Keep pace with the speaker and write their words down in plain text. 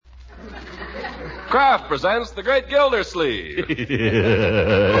Kraft presents The Great Gildersleeve. The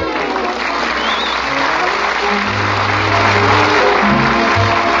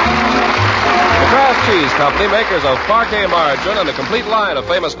Kraft Cheese Company, makers of Parquet margarine and a complete line of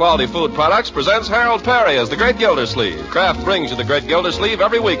famous quality food products, presents Harold Perry as The Great Gildersleeve. Kraft brings you The Great Gildersleeve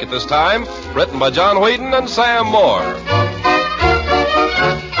every week at this time, written by John Whedon and Sam Moore.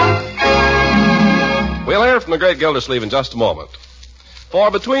 We'll hear from The Great Gildersleeve in just a moment. For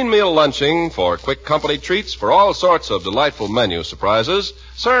between meal lunching, for quick company treats, for all sorts of delightful menu surprises,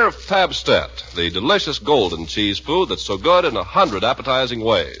 serve Pabstet, the delicious golden cheese food that's so good in 100 appetizing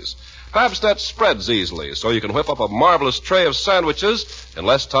ways. Pabstet spreads easily, so you can whip up a marvelous tray of sandwiches in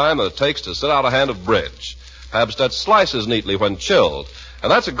less time than it takes to sit out a hand of bridge. Pabstet slices neatly when chilled, and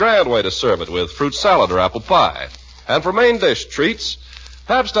that's a grand way to serve it with fruit salad or apple pie. And for main dish treats,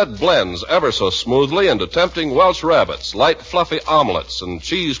 Pabstet blends ever so smoothly into tempting Welsh rabbits, light fluffy omelets, and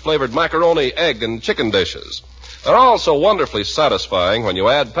cheese-flavored macaroni, egg, and chicken dishes. They're all so wonderfully satisfying when you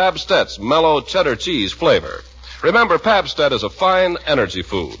add Pabstet's mellow cheddar cheese flavor. Remember, Pabstet is a fine energy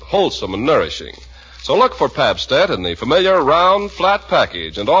food, wholesome and nourishing. So look for Pabstet in the familiar round, flat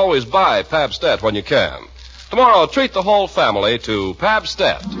package, and always buy Pabstet when you can. Tomorrow, treat the whole family to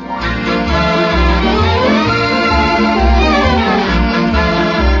Pabstet.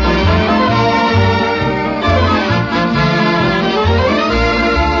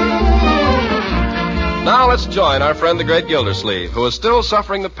 Now let's join our friend the Great Gildersleeve, who is still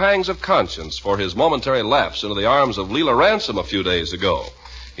suffering the pangs of conscience for his momentary lapse into the arms of Leela Ransom a few days ago.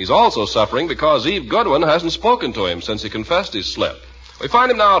 He's also suffering because Eve Goodwin hasn't spoken to him since he confessed his slip. We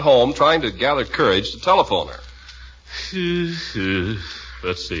find him now at home trying to gather courage to telephone her.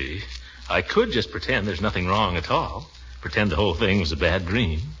 Let's see. I could just pretend there's nothing wrong at all. Pretend the whole thing was a bad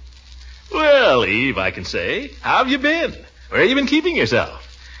dream. Well, Eve, I can say, how have you been? Where have you been keeping yourself?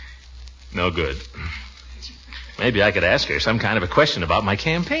 No good. Maybe I could ask her some kind of a question about my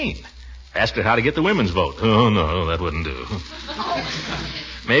campaign. Ask her how to get the women's vote. Oh, no, that wouldn't do.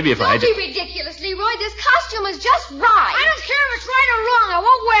 Maybe if Don't be ridiculous, Leroy. This costume is just right. I don't care if it's right or wrong. I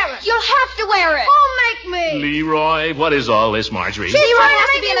won't wear it. You'll have to wear it. Who'll make me? Leroy, what is all this, Marjorie? Leroy has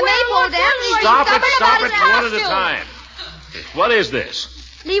to be in a maypole dance. Stop it, one at a time. What is this?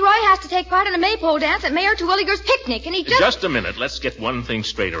 Leroy has to take part in a maypole dance at Mayor Terwilliger's picnic, and he Just a minute. Let's get one thing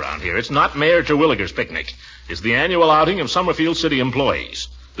straight around here. It's not Mayor Terwilliger's picnic. It's the annual outing of Summerfield City employees.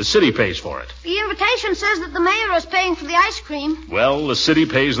 The city pays for it. The invitation says that the mayor is paying for the ice cream. Well, the city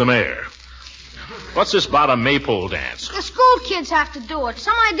pays the mayor. What's this about a maypole dance? The school kids have to do it.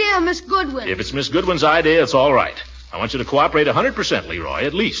 Some idea of Miss Goodwin. If it's Miss Goodwin's idea, it's all right. I want you to cooperate 100%, Leroy,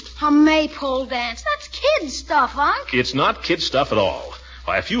 at least. A maypole dance? That's kid stuff, Unc. It's not kid stuff at all.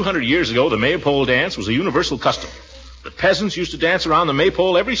 Why, a few hundred years ago, the maypole dance was a universal custom. The peasants used to dance around the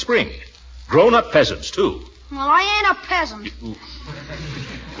maypole every spring. Grown-up peasants, too. Well, I ain't a peasant.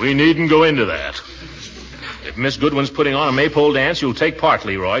 We needn't go into that. If Miss Goodwin's putting on a maypole dance, you'll take part,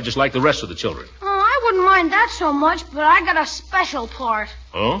 Leroy, just like the rest of the children. Oh, I wouldn't mind that so much, but I got a special part.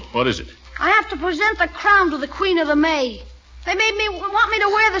 Oh? What is it? I have to present the crown to the Queen of the May. They want me to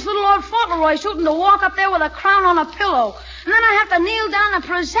wear this little old Fauntleroy suit and to walk up there with a crown on a pillow. And then I have to kneel down and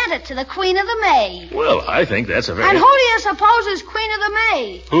present it to the Queen of the May. Well, I think that's a very... And who do you suppose is Queen of the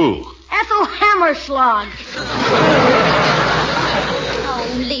May? Who? Ethel Hammerschlag.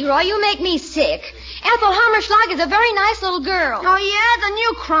 Oh, Leroy, you make me sick. Ethel Hammerschlag is a very nice little girl. Oh, yeah? Then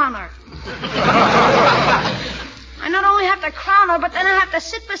you crown her. I not only have to crown her, but then I have to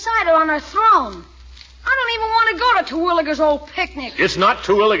sit beside her on her throne. I don't even want to go to Terwilliger's old picnic. It's not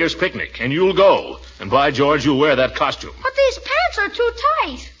Terwilliger's picnic, and you'll go. And by George, you'll wear that costume. But these pants are too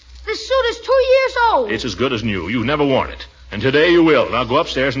tight. This suit is 2 years old. It's as good as new. You've never worn it. And today you will. Now go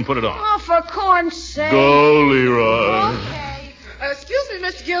upstairs and put it on. Oh, for corn's sake. Go, Leroy. Okay. Excuse me,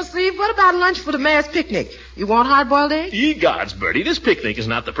 Mr. Gilsleeve. What about lunch for the mayor's picnic? You want hard-boiled eggs? Ye gods, Bertie, this picnic is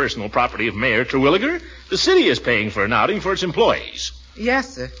not the personal property of Mayor Terwilliger. The city is paying for an outing for its employees.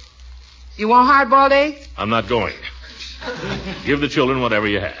 Yes, sir. You want hard-boiled eggs? I'm not going. Give the children whatever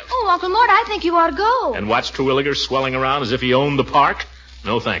you have. Oh, Uncle Mort, I think you ought to go. And watch Terwilliger swelling around as if he owned the park?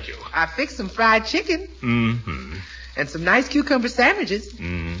 No, thank you. I fixed some fried chicken. Mm-hmm. And some nice cucumber sandwiches.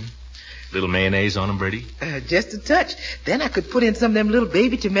 Mm-hmm. Little mayonnaise on them, Bertie? Just a touch. Then I could put in some of them little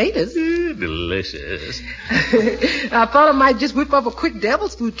baby tomatoes. Delicious. I thought I might just whip up a quick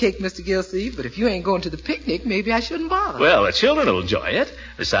devil's food cake, Mr. Gilsleeve, but if you ain't going to the picnic, maybe I shouldn't bother. Well, the children will enjoy it.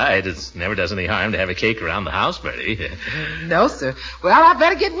 Besides, it never does any harm to have a cake around the house, Bertie. No, sir. Well, I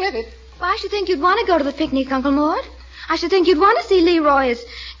better get with it. Well, I should think you'd want to go to the picnic, Uncle Mort. I should think you'd want to see Leroy as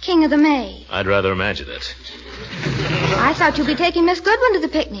King of the May. I'd rather imagine it. I thought you'd be taking Miss Goodwin to the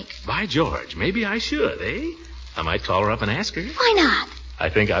picnic. By George, maybe I should, eh? I might call her up and ask her. Why not? I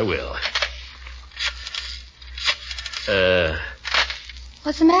think I will.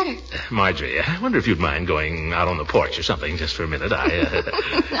 What's the matter? Marjorie, I wonder if you'd mind going out on the porch or something just for a minute. All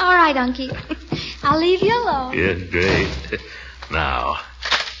right, Unky. I'll leave you alone. Yeah, great. Now.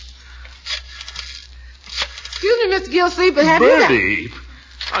 Excuse me, Mr. Gilsey, but have you... Birdie,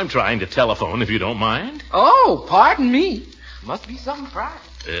 I'm trying to telephone if you don't mind. Oh, pardon me. Must be something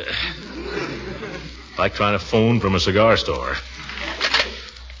private. Like trying to phone from a cigar store.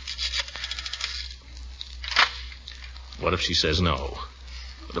 What if she says no?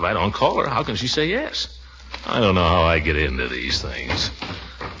 But if I don't call her, how can she say yes? I don't know how I get into these things.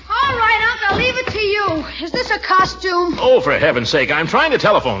 All right, Unc, I'll leave it to you. Is this a costume? Oh, for heaven's sake, I'm trying to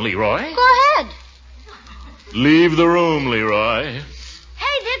telephone, Leroy. Go ahead. Leave the room, Leroy. Hey,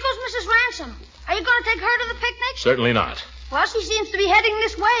 there goes Mrs. Ransom. Are you going to take her to the picnic? Certainly not. Well, she seems to be heading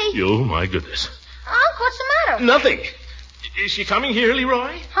this way. Oh, my goodness. Unc, what's the matter? Nothing. Is she coming here,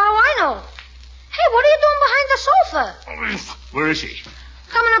 Leroy? How do I know? Hey, what are you doing behind the sofa? Where is she?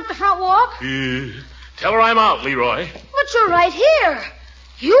 Coming up the front walk? Tell her I'm out, Leroy. But you're right here.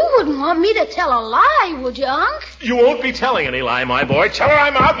 You wouldn't want me to tell a lie, would you, Unc? You won't be telling any lie, my boy. Tell her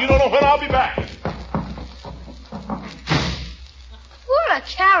I'm out. You don't know when I'll be back. What a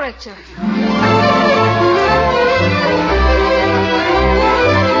character.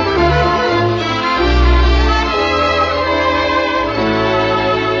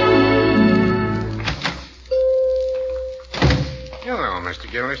 Hello, Mr.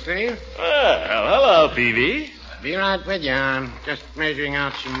 Gildersleeve. Well, hello, Peavy. Be right with you. I'm just measuring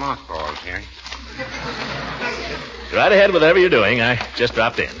out some mothballs here. Right ahead with whatever you're doing. I just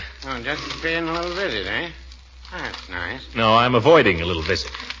dropped in. Oh, just paying a little visit, eh? That's nice. No, I'm avoiding a little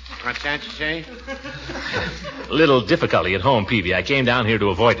visit. What's that you say? A little difficulty at home, Peavy. I came down here to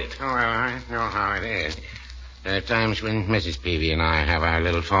avoid it. Oh, well, I know how it is. There are times when Mrs. Peavy and I have our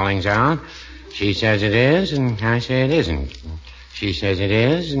little fallings out. She says it is, and I say it isn't. She says it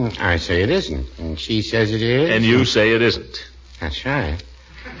is, and I say it isn't. And she says it is. And you say it isn't. That's right.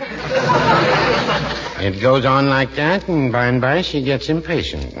 It goes on like that, and by she gets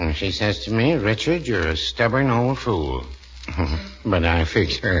impatient. And she says to me, Richard, you're a stubborn old fool. But I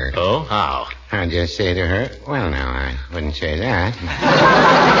fix her. Oh, how? I just say to her, well, now, I wouldn't say that.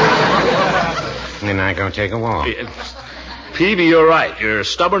 And then I go take a walk. Peavy, you're right. You're a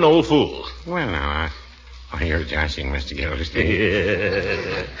stubborn old fool. Well, now, you're joshing, Mr.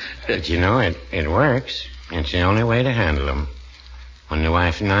 Gildersleeve. But you know, it works. It's the only way to handle them. When the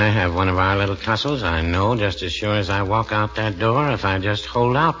wife and I have one of our little tussles, I know just as sure as I walk out that door, if I just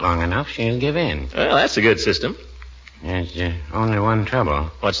hold out long enough, she'll give in. Well, that's a good system. There's only one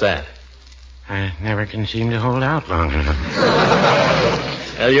trouble. What's that? I never can seem to hold out long enough.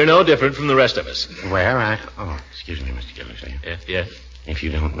 Well, you're no different from the rest of us. Oh, excuse me, Mr. Gildersleeve. Yeah? If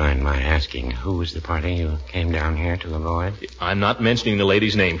you don't mind my asking, who was the party you came down here to avoid? I'm not mentioning the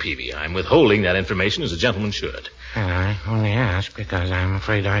lady's name, Peavy. I'm withholding that information as a gentleman should. Well, I only ask because I'm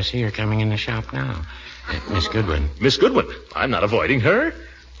afraid I see her coming in the shop now. Miss Goodwin. Miss Goodwin? I'm not avoiding her.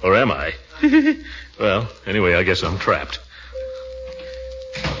 Or am I? Well, anyway, I guess I'm trapped.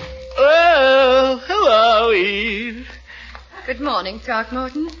 Well, hello, Eve. Good morning,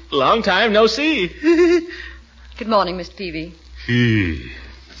 Throckmorton. Long time no see. Good morning, Miss Peavy.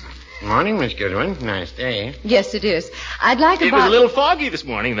 Morning, Miss Goodwin. Nice day. Yes, it is. I'd like It was a little foggy this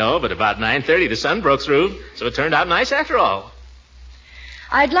morning, though, but about 9:30 the sun broke through, so it turned out nice after all.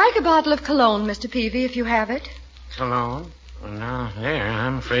 I'd like a bottle of cologne, Mr. Peavy, if you have it. Cologne? Well, now,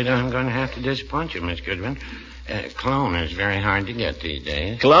 I'm afraid I'm going to have to disappoint you, Miss Goodwin. Cologne is very hard to get these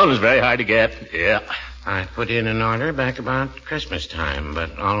days. Cologne is very hard to get, yeah. I put in an order back about Christmas time,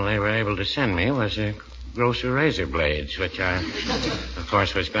 but all they were able to send me was a grocer razor blades, which I, of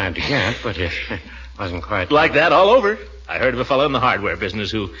course, was glad to get, but it wasn't quite... Like that all over. I heard of a fellow in the hardware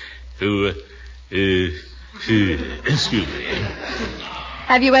business who excuse me.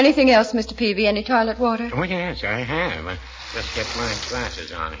 Have you anything else, Mr. Peavy? Any toilet water? Oh, yes, I have. I just get my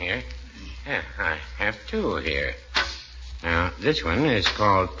glasses on here. Yeah, I have two here. Now, this one is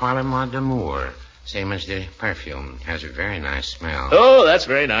called Parlement d'Amour. Same as the perfume. Has a very nice smell. Oh, that's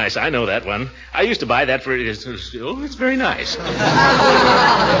very nice. I know that one. I used to buy that for... Oh, it's very nice.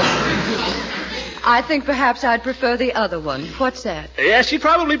 I think perhaps I'd prefer the other one. What's that? Yes, you'd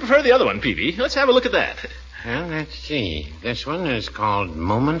probably prefer the other one, Peavy. Let's have a look at that. Well, let's see. This one is called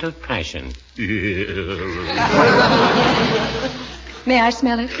Moment of Passion. May I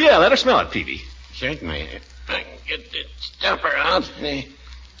smell it? Yeah, let her smell it, Peavy. Certainly. If I can get the stopper out.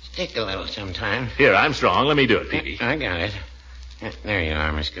 stick a little sometime. Here, I'm strong. Let me do it, Peavy. I got it. There you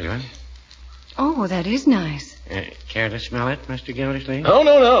are, Miss Goodwin. Oh, that is nice. Care to smell it, Mr. Gildersleeve? Oh,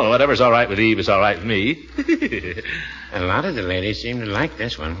 no. Whatever's all right with Eve is all right with me. A lot of the ladies seem to like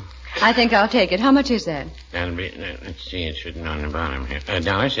this one. I think I'll take it. How much is that? That'll be, let's see, it's written on the bottom here.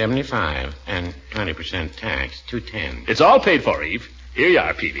 $1.75 and 20% tax, $2.10. It's all paid for, Eve. Here you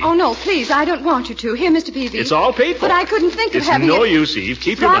are, Peavy. Oh, no, please. I don't want you to. Here, Mr. Peavy. It's all paid for. But I couldn't think of having It's no it. use, Eve.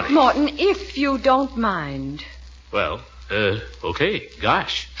 Keep your money. Throckmorton, if you don't mind. Well, okay.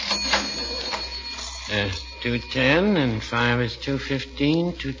 Gosh. $2.10 and 5 is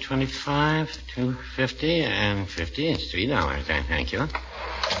 $2.15, $2.25, $2.50, and 50 is $3. Thank you.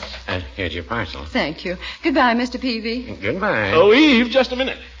 Here's your parcel. Thank you. Goodbye, Mr. Peavy. Goodbye. Oh, Eve, just a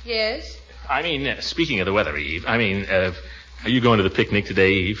minute. Yes? I mean, speaking of the weather, Eve, are you going to the picnic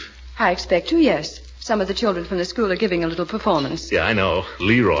today, Eve? I expect to, yes. Some of the children from the school are giving a little performance. Yeah, I know.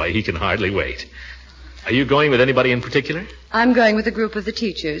 Leroy, he can hardly wait. Are you going with anybody in particular? I'm going with a group of the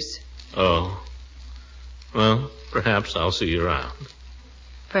teachers. Oh. Well, perhaps I'll see you around.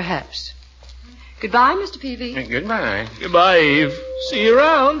 Perhaps. Goodbye, Mr. Peavy. Goodbye. Goodbye, Eve. See you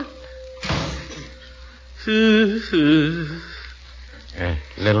around.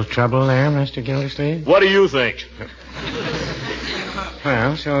 Little trouble there, Mr. Gildersleeve? What do you think?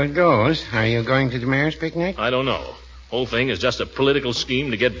 Well, so it goes. Are you going to the mayor's picnic? I don't know. Whole thing is just a political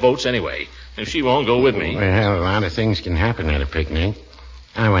scheme to get votes anyway. If she won't go with me. Well, a lot of things can happen at a picnic.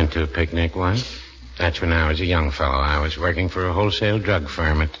 I went to a picnic once. That's when I was a young fellow. I was working for a wholesale drug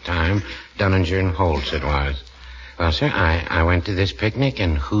firm at the time. Dunninger and Holtz it was. Well, sir, I went to this picnic,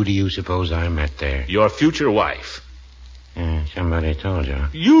 and who do you suppose I met there? Your future wife. Somebody told you.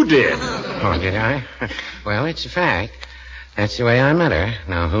 You did. Oh, did I? Well, it's a fact. That's the way I met her.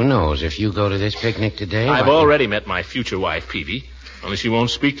 Now, who knows? If you go to this picnic today... I've already met my future wife, Peavy. Only she won't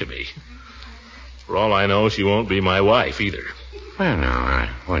speak to me. For all I know, she won't be my wife either. Well, no, I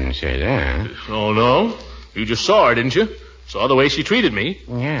wouldn't say that. Oh, no? You just saw her, didn't you? Saw the way she treated me.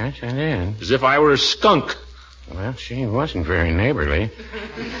 Yes, I did. As if I were a skunk. Well, she wasn't very neighborly.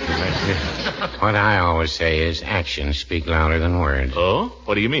 What I always say is actions speak louder than words. Oh?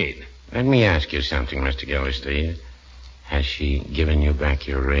 What do you mean? Let me ask you something, Mr. Gildersleeve. Has she given you back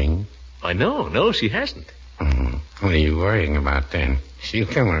your ring? I know. No, she hasn't. What are you worrying about then? She'll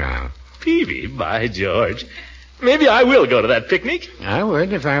come around. Peavy, by George. Maybe I will go to that picnic. I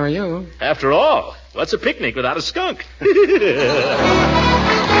would if I were you. After all, what's a picnic without a skunk? The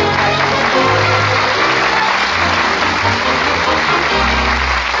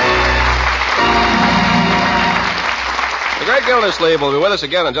Great Gildersleeve will be with us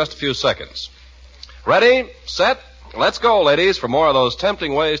again in just a few seconds. Ready, set, let's go, ladies, for more of those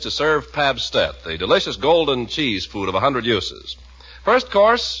tempting ways to serve Pabst-ett, the delicious golden cheese food of 100 uses. First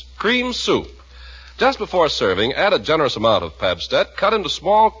course, cream soup. Just before serving, add a generous amount of Pabst-ett cut into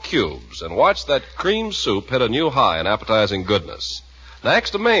small cubes and watch that cream soup hit a new high in appetizing goodness.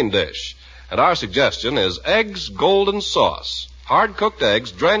 Next, a main dish. And our suggestion is eggs golden sauce. Hard-cooked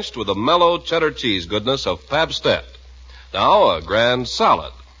eggs drenched with the mellow cheddar cheese goodness of Pabst-ett. Now, a grand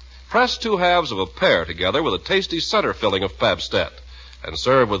salad. Press 2 halves of a pear together with a tasty center filling of Pabst-ett and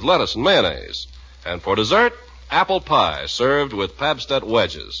serve with lettuce and mayonnaise. And for dessert, apple pie served with Pabst-ett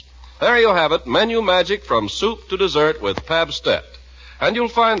wedges. There you have it, menu magic from soup to dessert with Pabst-ett. And you'll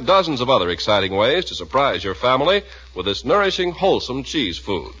find dozens of other exciting ways to surprise your family with this nourishing, wholesome cheese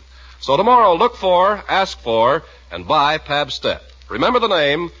food. So tomorrow, look for, ask for, and buy Pabst-ett. Remember the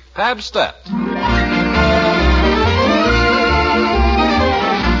name, Pabst-ett.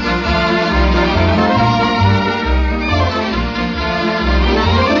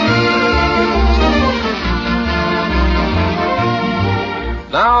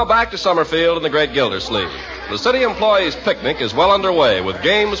 Now back to Summerfield and the Great Gildersleeve. The city employees' picnic is well underway with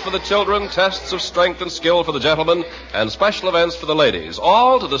games for the children, tests of strength and skill for the gentlemen, and special events for the ladies,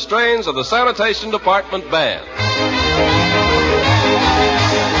 all to the strains of the Sanitation Department Band.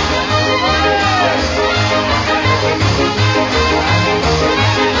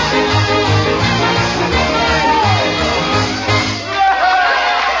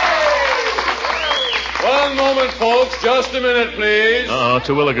 One moment, folks. Just a minute, please.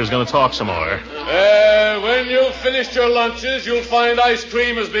 Terwilliger's going to talk some more. When you've finished your lunches, you'll find ice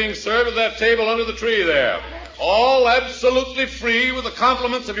cream is being served at that table under the tree there. All absolutely free with the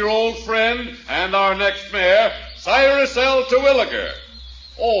compliments of your old friend and our next mayor, Cyrus L. Terwilliger.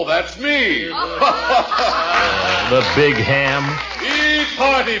 Oh, that's me. The big ham. Eat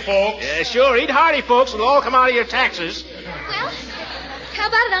hearty, folks. Yeah, sure. Eat hearty, folks. It'll all come out of your taxes. Well, how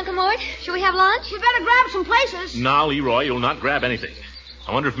about it, Uncle Mort? Shall we have lunch? We better grab some places. Now, Leroy, you'll not grab anything.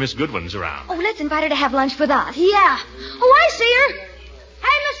 I wonder if Miss Goodwin's around. Oh, let's invite her to have lunch with us. Yeah. Oh, I see her.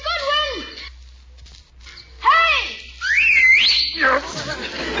 Hey, Miss Goodwin!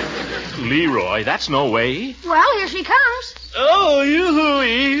 Hey! Leroy, that's no way. Well, here she comes. Oh, yoo-hoo,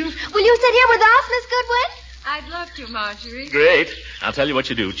 Eve. Will you sit here with us, Miss Goodwin? I'd love to, Marjorie. Great. I'll tell you what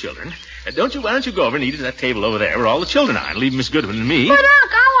you do, children. Why don't you go over and eat at that table over there where all the children are and leave Miss Goodwin and me. But,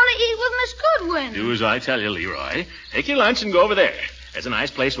 Unc, I want to eat with Miss Goodwin. Do as I tell you, Leroy. Take your lunch and go over there. There's a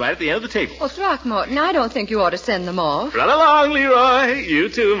nice place right at the end of the table. Well, Throckmorton, I don't think you ought to send them off. Run along, Leroy. You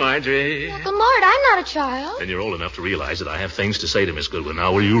too, Marjorie. Uncle Mort, I'm not a child. Then you're old enough to realize that I have things to say to Miss Goodwin.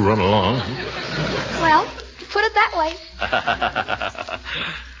 Now, will you run along? Well, put it that way.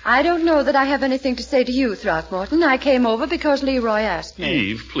 I don't know that I have anything to say to you, Throckmorton. I came over because Leroy asked me.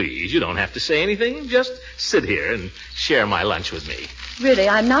 Eve, please, you don't have to say anything. Just sit here and share my lunch with me. Really,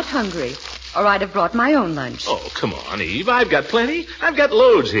 I'm not hungry, or I'd have brought my own lunch. Oh, come on, Eve. I've got plenty. I've got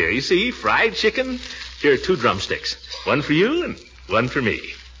loads here. You see, fried chicken. Here are 2 drumsticks. One for you and one for me.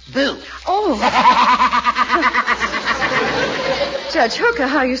 Boo. Oh. Judge Hooker,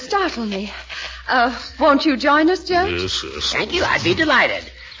 how you startle me. Won't you join us, Judge? Yes. Thank you. I'd be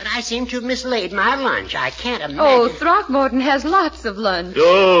delighted. But I seem to have mislaid my lunch. I can't imagine. Oh, Throckmorton has lots of lunch.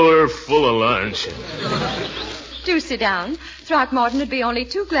 Oh, we're full of lunch. Do sit down. Throckmorton would be only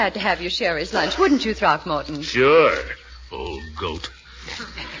too glad to have you share his lunch, wouldn't you, Throckmorton? Sure, old goat.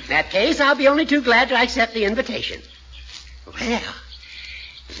 In that case, I'll be only too glad to accept the invitation. Well,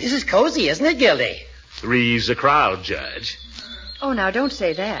 this is cozy, isn't it, Gildy? 3's a crowd, Judge. Oh, now, don't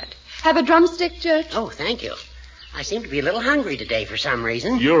say that. Have a drumstick, Judge? Oh, thank you. I seem to be a little hungry today for some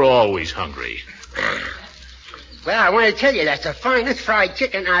reason. You're always hungry. Well, I want to tell you, that's the finest fried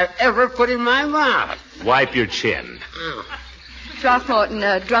chicken I've ever put in my mouth. Wipe your chin. Oh. Throckmorton,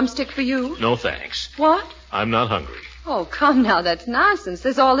 a drumstick for you? No, thanks. What? I'm not hungry. Oh, come now, that's nonsense.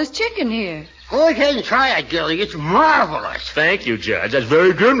 There's all this chicken here. Go ahead and try it, Gildy. It's marvelous. Thank you, Judge. That's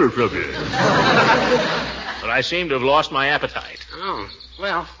very generous of you. But I seem to have lost my appetite. Oh,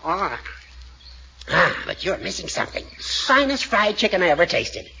 well, all right. But you're missing something. Finest fried chicken I ever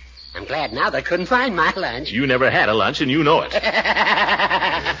tasted. I'm glad now they couldn't find my lunch. You never had a lunch, and you know it.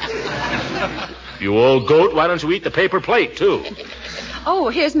 You old goat, why don't you eat the paper plate, too? Oh,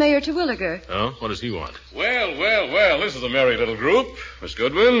 here's Mayor Terwilliger. Oh, what does he want? Well, this is a merry little group. Miss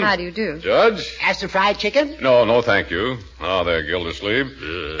Goodwin. How do you do? Judge. Have some fried chicken? No, thank you. Ah, there, Gildersleeve.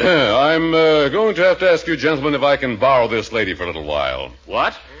 I'm going to have to ask you gentlemen if I can borrow this lady for a little while.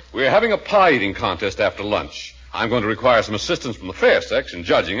 What? We're having a pie-eating contest after lunch. I'm going to require some assistance from the fair section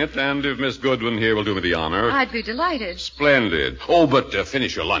judging it, and if Miss Goodwin here will do me the honor. I'd be delighted. Splendid. Oh, but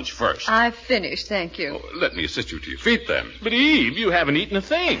finish your lunch first. I've finished, thank you. Oh, let me assist you to your feet, then. But, Eve, you haven't eaten a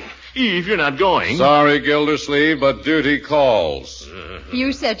thing. Eve, you're not going. Sorry, Gildersleeve, but duty calls.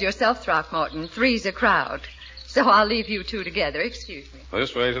 You said yourself, Throckmorton, 3's a crowd. So I'll leave you 2 together. Excuse me.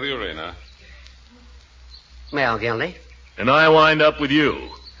 This way to the arena. Well, Gildy. And I wind up with you.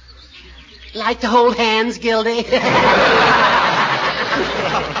 Like to hold hands, Gildy?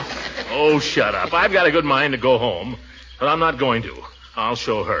 Oh, shut up. I've got a good mind to go home, but I'm not going to. I'll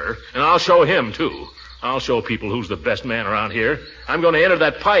show her, and I'll show him, too. I'll show people who's the best man around here. I'm going to enter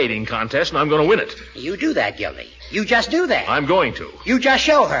that pie-eating contest, and I'm going to win it. You do that, Gildy. You just do that. I'm going to. You just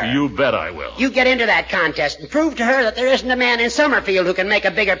show her. You bet I will. You get into that contest and prove to her that there isn't a man in Summerfield who can make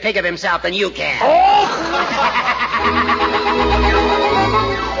a bigger pig of himself than you can.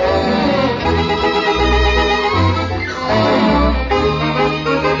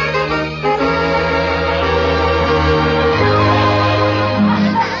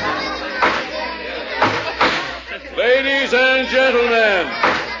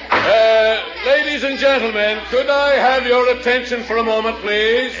 Ladies and gentlemen, could I have your attention for a moment,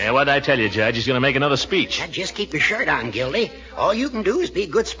 please? Yeah, what'd I tell you, Judge? He's going to make another speech. Just keep your shirt on, Gildy. All you can do is be a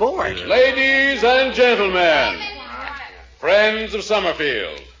good sport. Ladies and gentlemen, friends of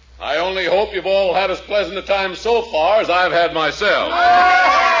Summerfield, I only hope you've all had as pleasant a time so far as I've had myself.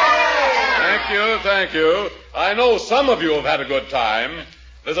 Thank you. I know some of you have had a good time.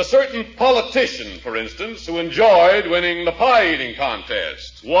 There's a certain politician, for instance, who enjoyed winning the pie-eating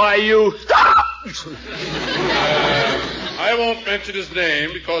contest. Why, you... I won't mention his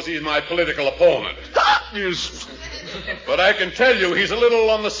name because he's my political opponent. But I can tell you he's a little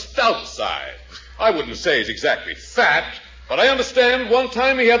on the stout side. I wouldn't say he's exactly fat, but I understand one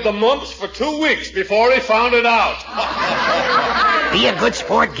time he had the mumps for 2 weeks before he found it out. Be a good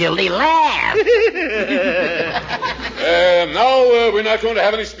sport, Gildy. Laugh. Now, we're not going to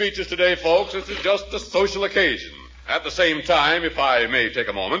have any speeches today, folks. This is just a social occasion. At the same time, if I may take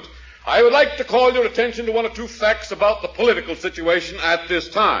a moment, I would like to call your attention to one or two facts about the political situation at this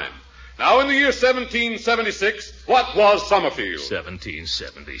time. Now, in the year 1776, what was Summerfield?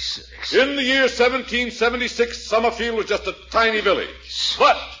 1776. In the year 1776, Summerfield was just a tiny village.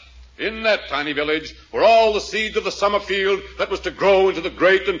 But in that tiny village were all the seeds of the Summerfield that was to grow into the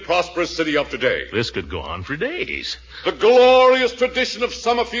great and prosperous city of today. This could go on for days. The glorious tradition of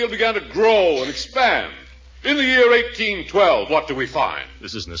Summerfield began to grow and expand. In the year 1812, what do we find?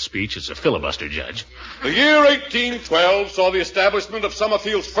 This isn't a speech, it's a filibuster, Judge. The year 1812 saw the establishment of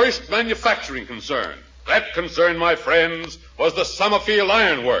Summerfield's first manufacturing concern. That concern, my friends, was the Summerfield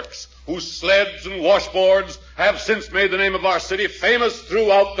Iron Works, whose sleds and washboards have since made the name of our city famous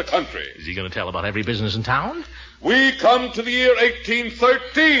throughout the country. Is he going to tell about every business in town? We come to the year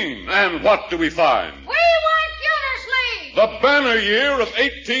 1813, and what do we find? We want Gildersleeve! The banner year of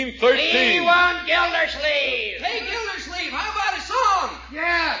 1813. We want Gildersleeve! Hey, Gildersleeve, how about a song?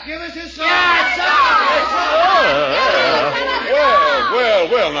 Yeah, give us a song.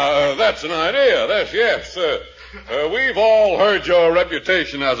 Well, now, that's an idea. Yes. We've all heard your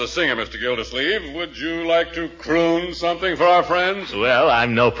reputation as a singer, Mr. Gildersleeve. Would you like to croon something for our friends? Well,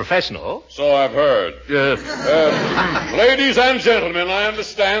 I'm no professional. So I've heard. Ladies and gentlemen, I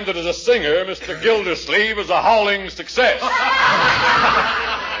understand that as a singer, Mr. Gildersleeve is a howling success.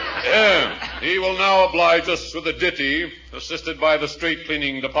 He will now oblige us with a ditty, assisted by the street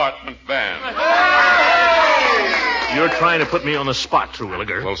cleaning department band. You're trying to put me on the spot,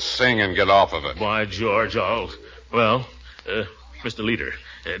 Terwilliger. Well, sing and get off of it. By George, Well, Mr. Leader,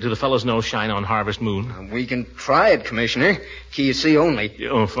 do the fellows know Shine on Harvest Moon? We can try it, Commissioner. Key of C only.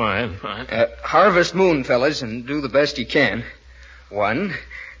 Oh, fine. Harvest Moon, fellas, and do the best you can. 1,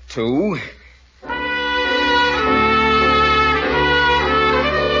 2...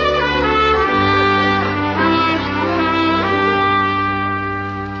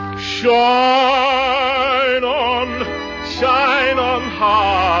 Shine on,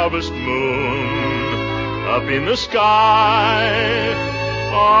 harvest moon, up in the sky.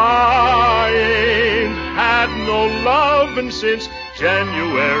 I ain't had no lovin' since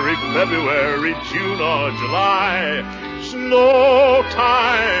January, February, June, or July. It's no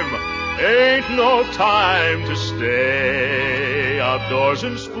time, ain't no time to stay outdoors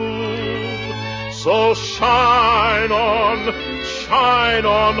and spoon. So shine on,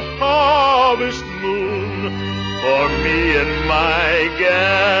 harvest moon, for me and my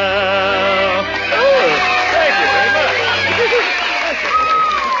gal. Thank you very much.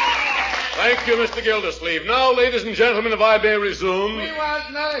 Thank you, Mr. Gildersleeve. Now, ladies and gentlemen, if I may resume. We want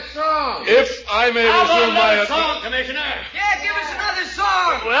another song. If I may resume my... song, Commissioner. Yeah, give us another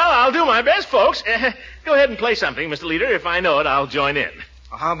song. Well, I'll do my best, folks. Go ahead and play something, Mr. Leader. If I know it, I'll join in.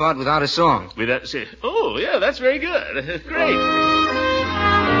 How about without a song? Oh, yeah, that's very good. Great.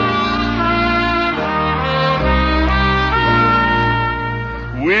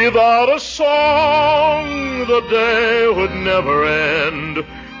 Without a song, the day would never end.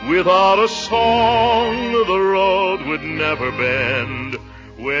 Without a song, the road would never bend.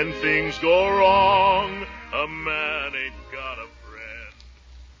 When things go wrong, a man ain't got a friend.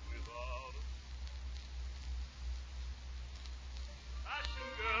 Without a passion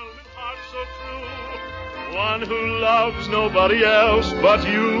girl with heart so true, one who loves nobody else but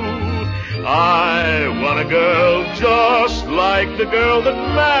you. I want a girl just like the girl that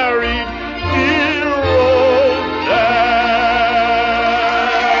married dear old Dad.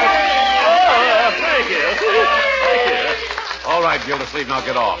 Thank you. All right, Gildersleeve, now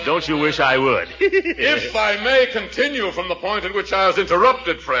get off. Don't you wish I would? If I may continue from the point at which I was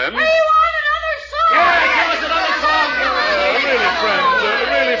interrupted, friend. We want another song! Yeah, give us another song.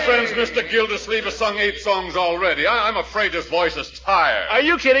 Really, friends, Mr. Gildersleeve has sung 8 songs already. I'm afraid his voice is tired. Are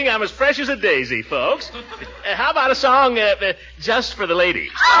you kidding? I'm as fresh as a daisy, folks. How about a song just for the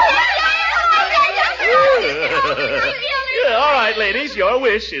ladies? Yeah, all right, ladies. Your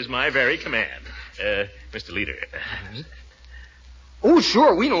wish is my very command. Mr. Leader. Oh,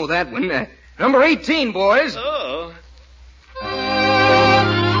 sure, we know that one. Number 18, boys. Oh.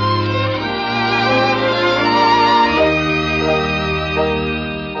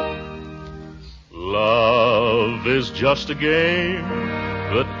 Love is just a game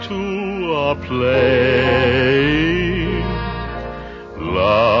that two are playing.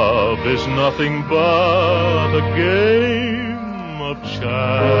 Love is nothing but a game of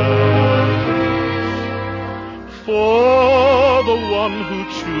chance. For the one who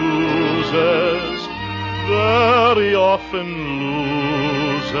chooses very often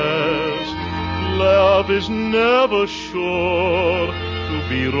loses. Love is never sure to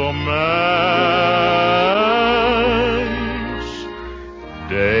be romance.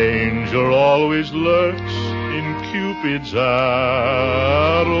 Danger Anger always lurks in Cupid's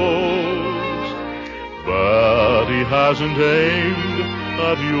arrows, but he hasn't aimed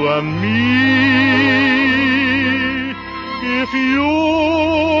at you and me. If you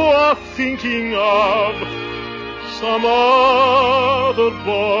are thinking of some other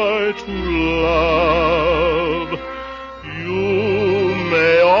boy to love, you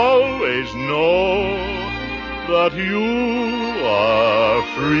may always know that you are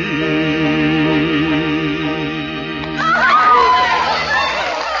free.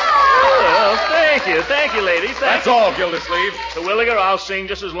 Well, thank you, ladies. That's all, Gildersleeve. Terwilliger, I'll sing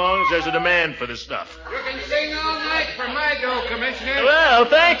just as long as there's a demand for the stuff. You can sing all night for my dough, Commissioner. Well,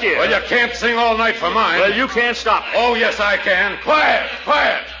 thank you. Well, you can't sing all night for mine. Well, you can't stop me. Oh, yes, I can. Quiet,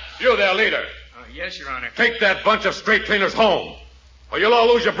 quiet. You there, leader. Yes, Your Honor. Take that bunch of straight cleaners home, or you'll all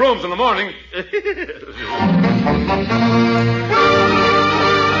lose your brooms in the morning.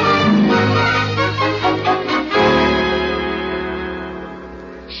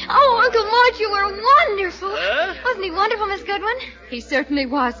 Oh, Uncle Mort, you were wonderful. Huh? Wasn't he wonderful, Miss Goodwin? He certainly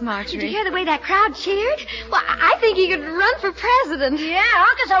was, Marjorie. Did you hear the way that crowd cheered? Well, I think he could run for president. Yeah,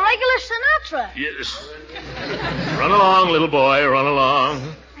 Uncle's a regular Sinatra. Yes. Run along, little boy, run along.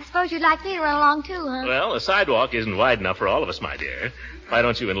 I suppose you'd like me to run along, too, huh? Well, the sidewalk isn't wide enough for all of us, my dear. Why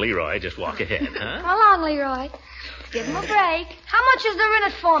don't you and Leroy just walk ahead, huh? Run along, Leroy. Give him a break. How much is there in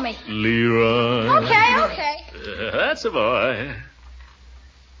it for me? Leroy. Okay. That's a boy.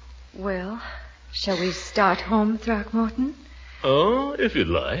 Well, shall we start home, Throckmorton? Oh, if you'd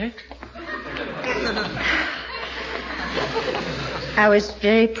like. I was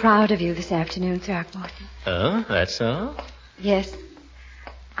very proud of you this afternoon, Throckmorton. Oh, that's so? Yes.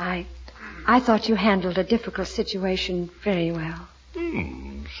 I thought you handled a difficult situation very well.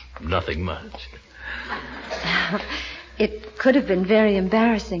 Nothing much. It could have been very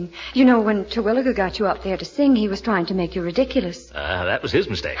embarrassing. You know, when Terwilliger got you up there to sing, he was trying to make you ridiculous. That was his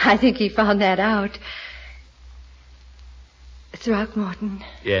mistake. I think he found that out. Throckmorton.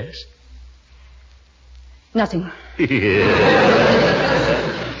 Yes? Nothing.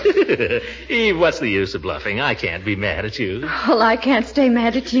 Eve, what's the use of bluffing? I can't be mad at you. Well, I can't stay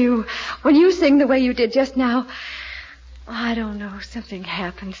mad at you. When you sing the way you did just now, I don't know, something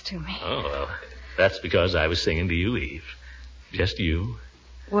happens to me. Oh, well, that's because I was singing to you, Eve. Just you.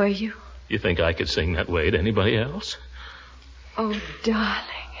 Were you? You think I could sing that way to anybody else? Oh,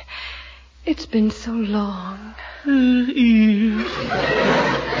 darling, it's been so long. Eve.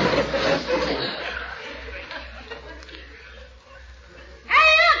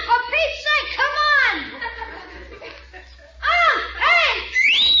 Hey, Unc, for Pete's sake, come on! Unc, hey!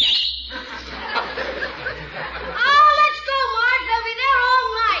 Oh, let's go, Marge. They'll be there all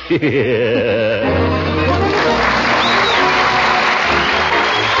night.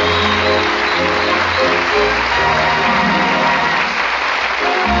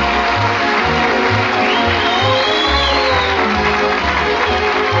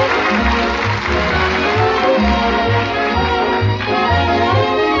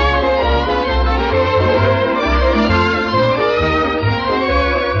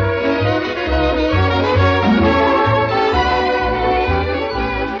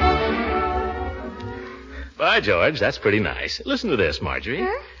 By George, that's pretty nice. Listen to this, Marjorie.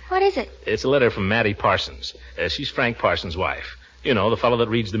 Huh? What is it? It's a letter from Mattie Parsons. She's Frank Parsons' wife. You know, the fellow that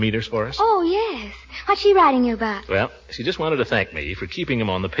reads the meters for us. Oh, yes. What's she writing you about? Well, she just wanted to thank me for keeping him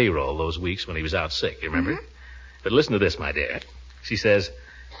on the payroll those weeks when he was out sick. You remember? Mm-hmm. But listen to this, my dear. She says,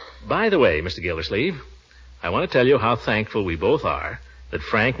 by the way, Mr. Gildersleeve, I want to tell you how thankful we both are that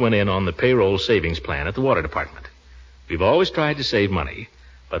Frank went in on the payroll savings plan at the water department. We've always tried to save money,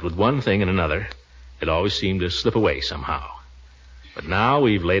 but with one thing and another, it always seemed to slip away somehow. But now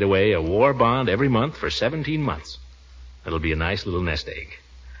we've laid away a war bond every month for 17 months. It'll be a nice little nest egg.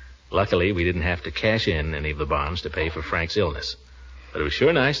 Luckily, we didn't have to cash in any of the bonds to pay for Frank's illness. But it was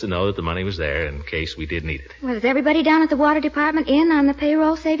sure nice to know that the money was there in case we did need it. Well, is everybody down at the water department in on the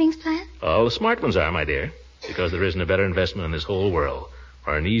payroll savings plan? All the smart ones are, my dear, because there isn't a better investment in this whole world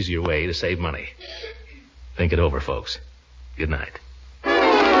or an easier way to save money. Think it over, folks. Good night.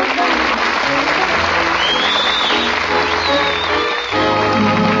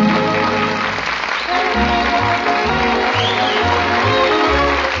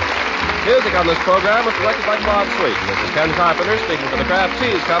 Music on this program was selected by Claude Sweet. This is Ken Carpenter speaking for the Kraft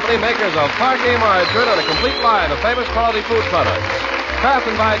Cheese Company, makers of Parkay margarine and a complete line of famous quality food products. Kraft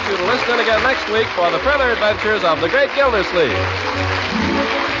invites you to listen in again next week for the further adventures of the great Gildersleeve.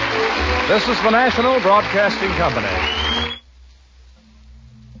 This is the National Broadcasting Company.